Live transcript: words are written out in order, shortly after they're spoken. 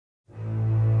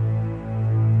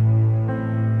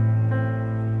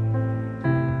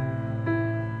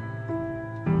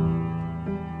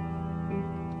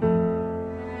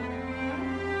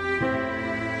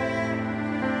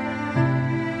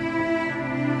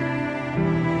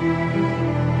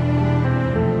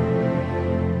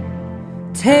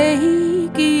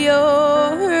Take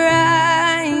your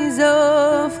eyes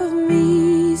off of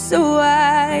me so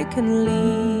I can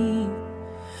leave.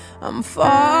 I'm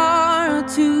far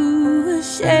too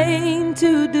ashamed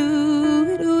to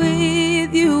do it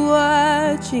with you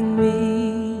watching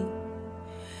me.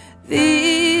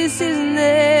 This is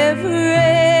never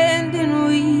ending,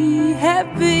 we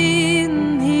have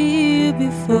been here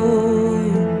before.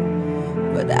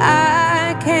 But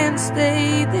I can't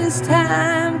stay this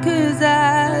time, 'cause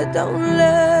I don't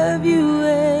love you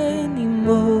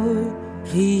anymore.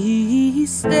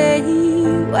 Please stay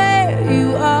where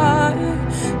you are,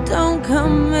 don't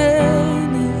come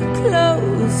any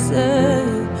closer.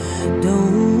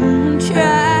 Don't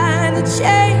try to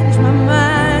change my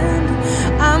mind,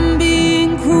 I'm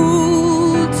being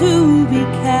cruel to be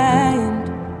kind.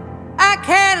 I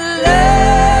can't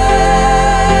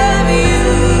love you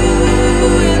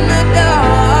in the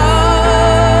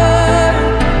dark.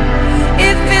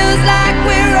 It feels like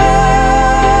we're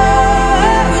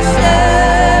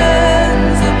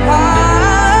oceans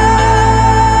apart.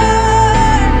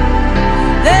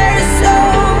 There's so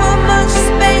much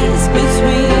space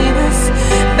between us,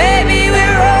 baby,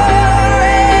 we're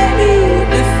already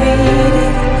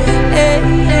defeated.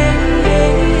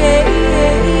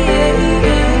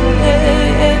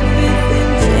 Everything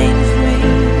changed me.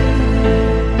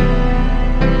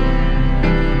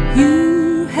 You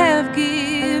have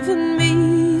given me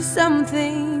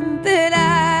something that I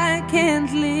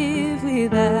can't live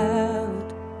without.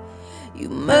 You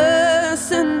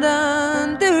mustn't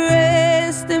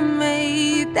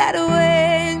underestimate that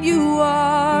when you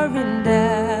are in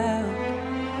doubt.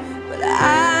 But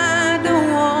I don't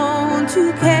want to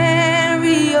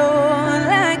carry on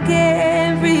like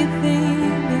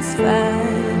everything is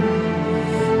fine.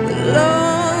 The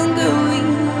longer we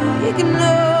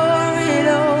ignore it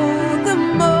all, the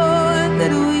more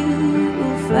that we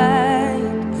will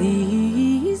fight.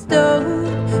 Please don't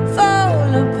fall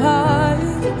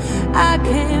apart, I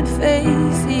can't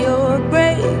face your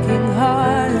breaking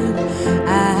heart.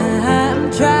 I'm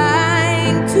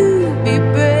trying to be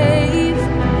brave,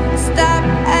 stop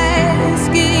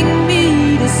asking me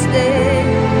to stay.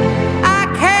 I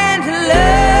can't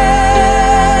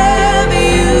love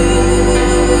you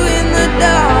in the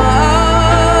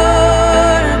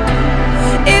dark.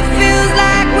 It feels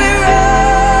like we're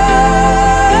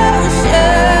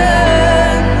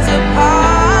oceans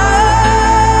apart.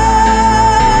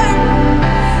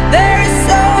 There's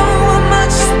so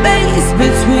much space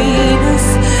between us,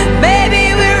 baby,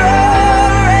 we're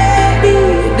already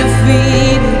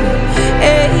defeated.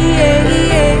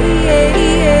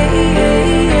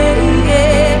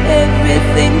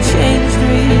 Everything changed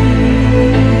me.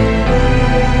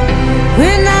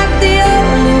 We're not the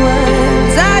only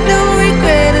ones, I don't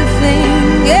regret a thing.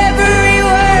 Every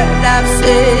word I've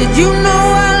said, you know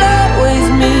I'll always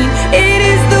mean. It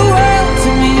is the world to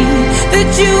me that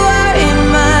you are in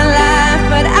my life,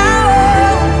 but I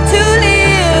want to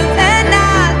live and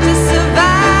not just survive.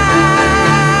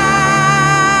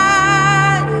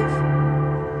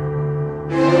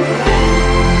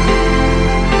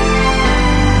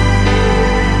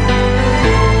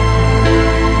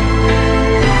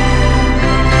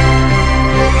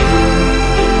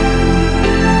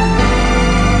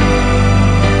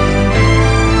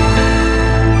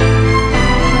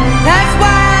 That's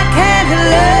why I can't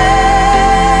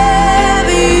love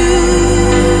you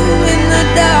in the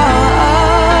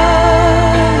dark.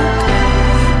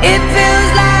 It